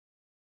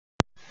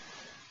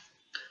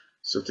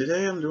So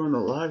today I'm doing a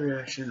live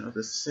reaction of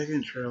the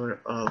second trailer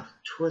of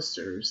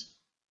Twisters,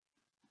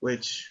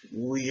 which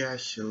we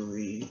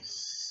actually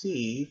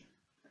see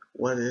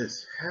what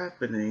is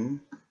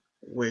happening,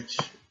 which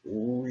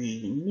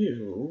we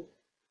knew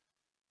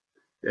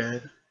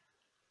that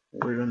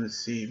we're going to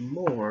see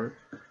more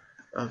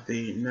of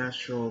the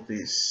natural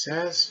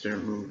disaster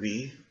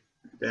movie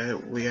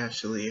that we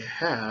actually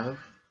have,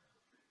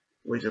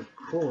 which of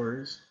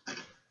course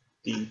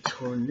the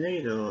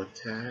tornado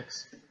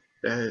attacks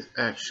that has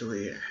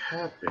actually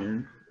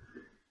happened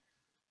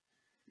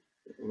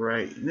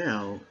right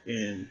now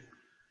in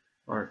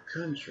our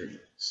country.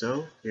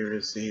 So here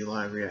is the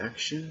live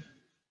reaction.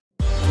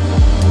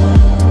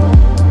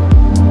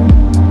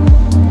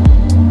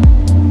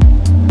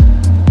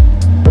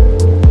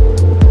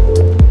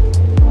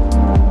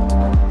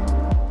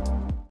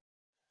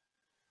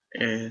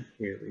 And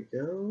here we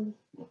go.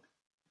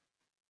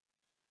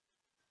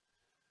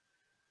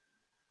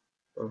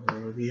 A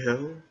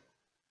rodeo.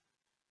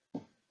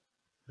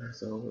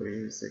 That's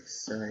always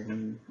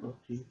exciting for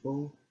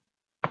people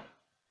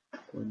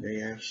when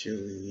they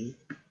actually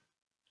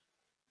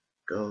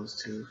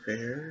goes to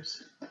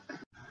fairs.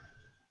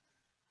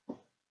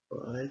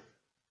 But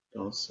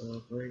don't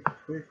celebrate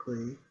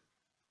quickly.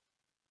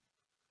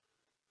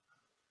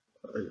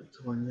 A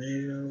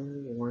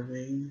tornado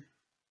warning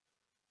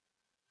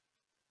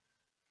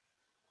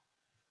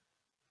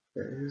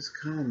that is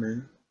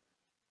common,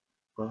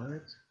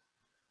 but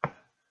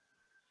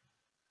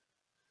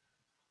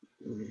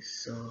we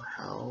saw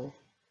how,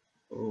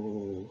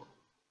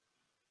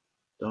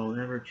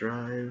 don't ever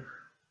drive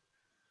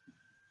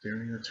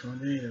during a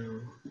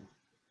tornado.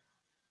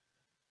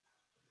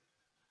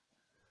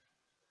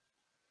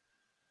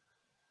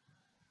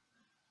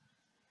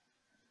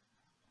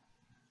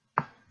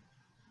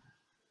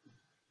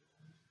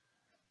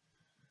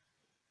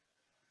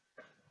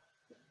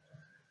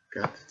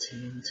 Got the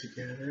team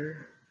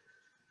together.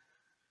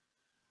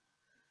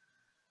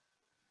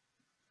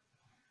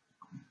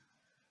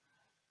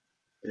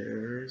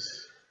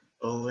 There's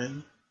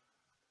Owen,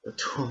 the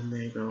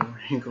tornado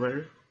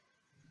wrangler.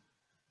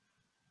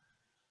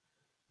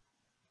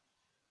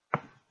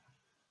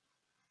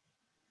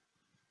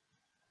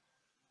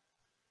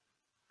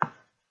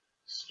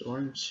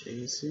 Storm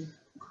chasing,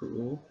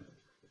 cool.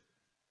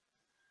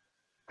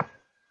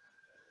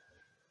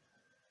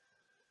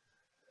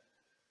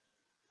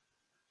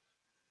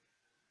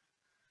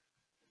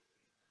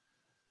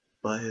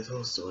 But it's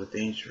also a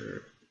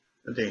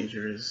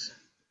dangerous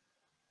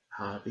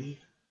hobby.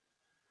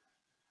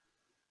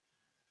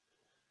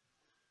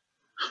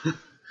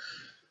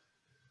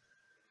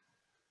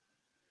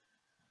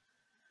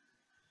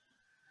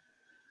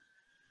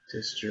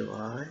 This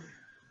July.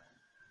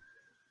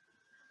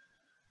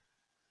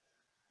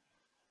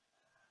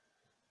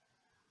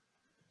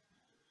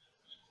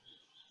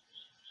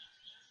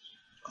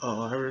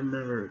 Oh, I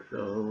remember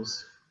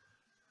those.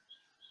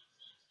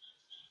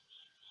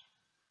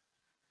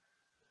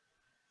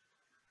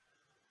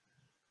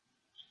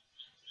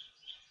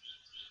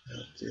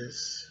 Now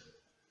this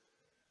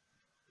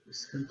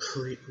is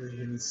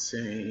completely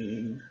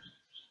insane.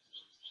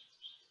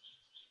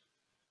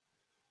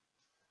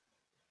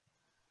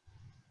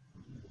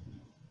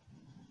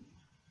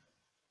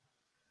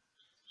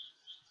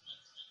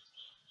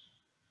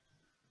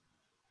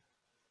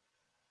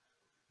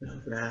 Now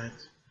that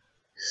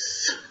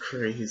is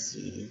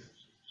crazy.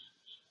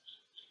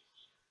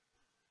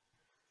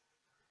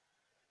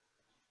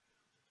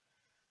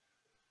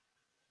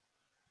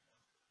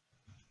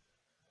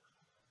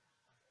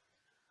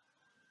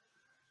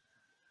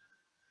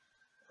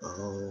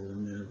 Oh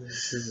no,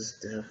 this is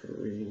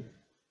definitely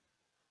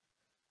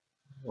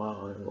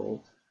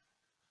wild.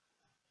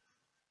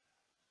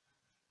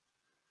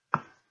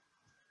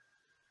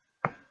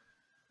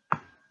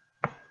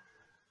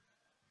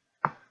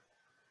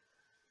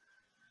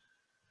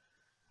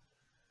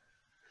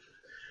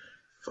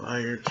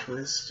 Fire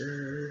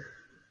Twister.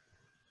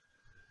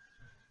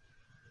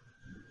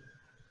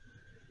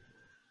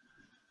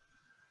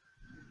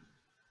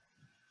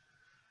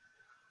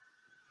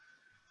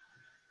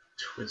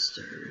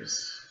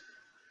 Twisters.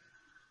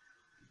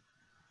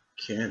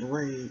 Can't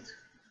wait.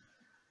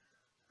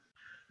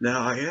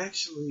 Now I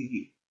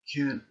actually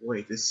can't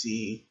wait to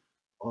see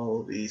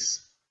all these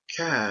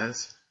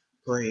cast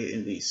play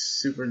in the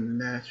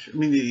supernatural,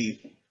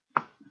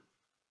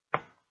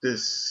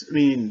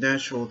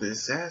 natural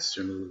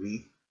disaster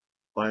movie,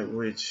 by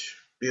which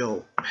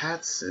Bill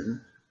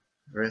Paxton,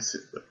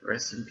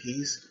 rest in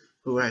peace,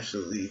 who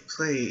actually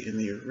played in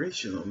the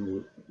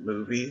original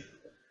movie,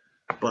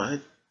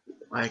 but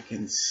I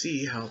can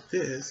see how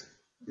this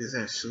is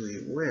actually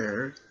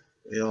where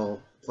it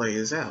all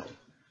plays out.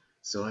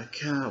 So I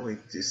cannot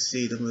wait to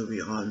see the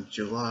movie on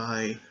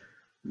July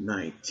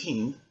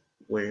 19th,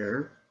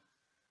 where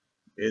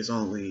it's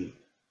only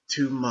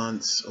 2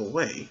 months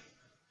away.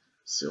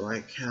 So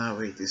I cannot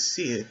wait to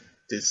see it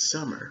this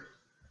summer.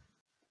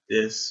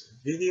 This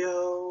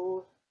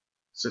video,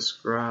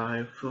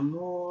 subscribe for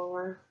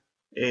more,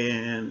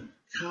 and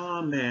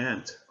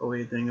comment what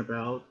you think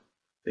about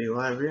a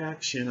live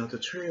reaction of the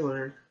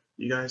trailer.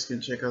 You guys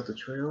can check out the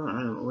trailer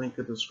on the link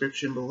in the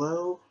description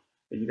below.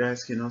 And you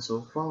guys can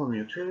also follow me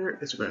on Twitter,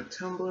 Instagram,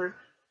 Tumblr,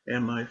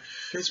 and my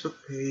Facebook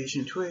page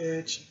and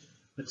Twitch.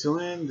 Until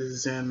then, this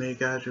is Anime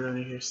God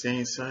Runner here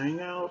saying signing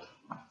out.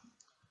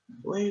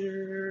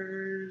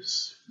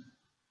 Laters.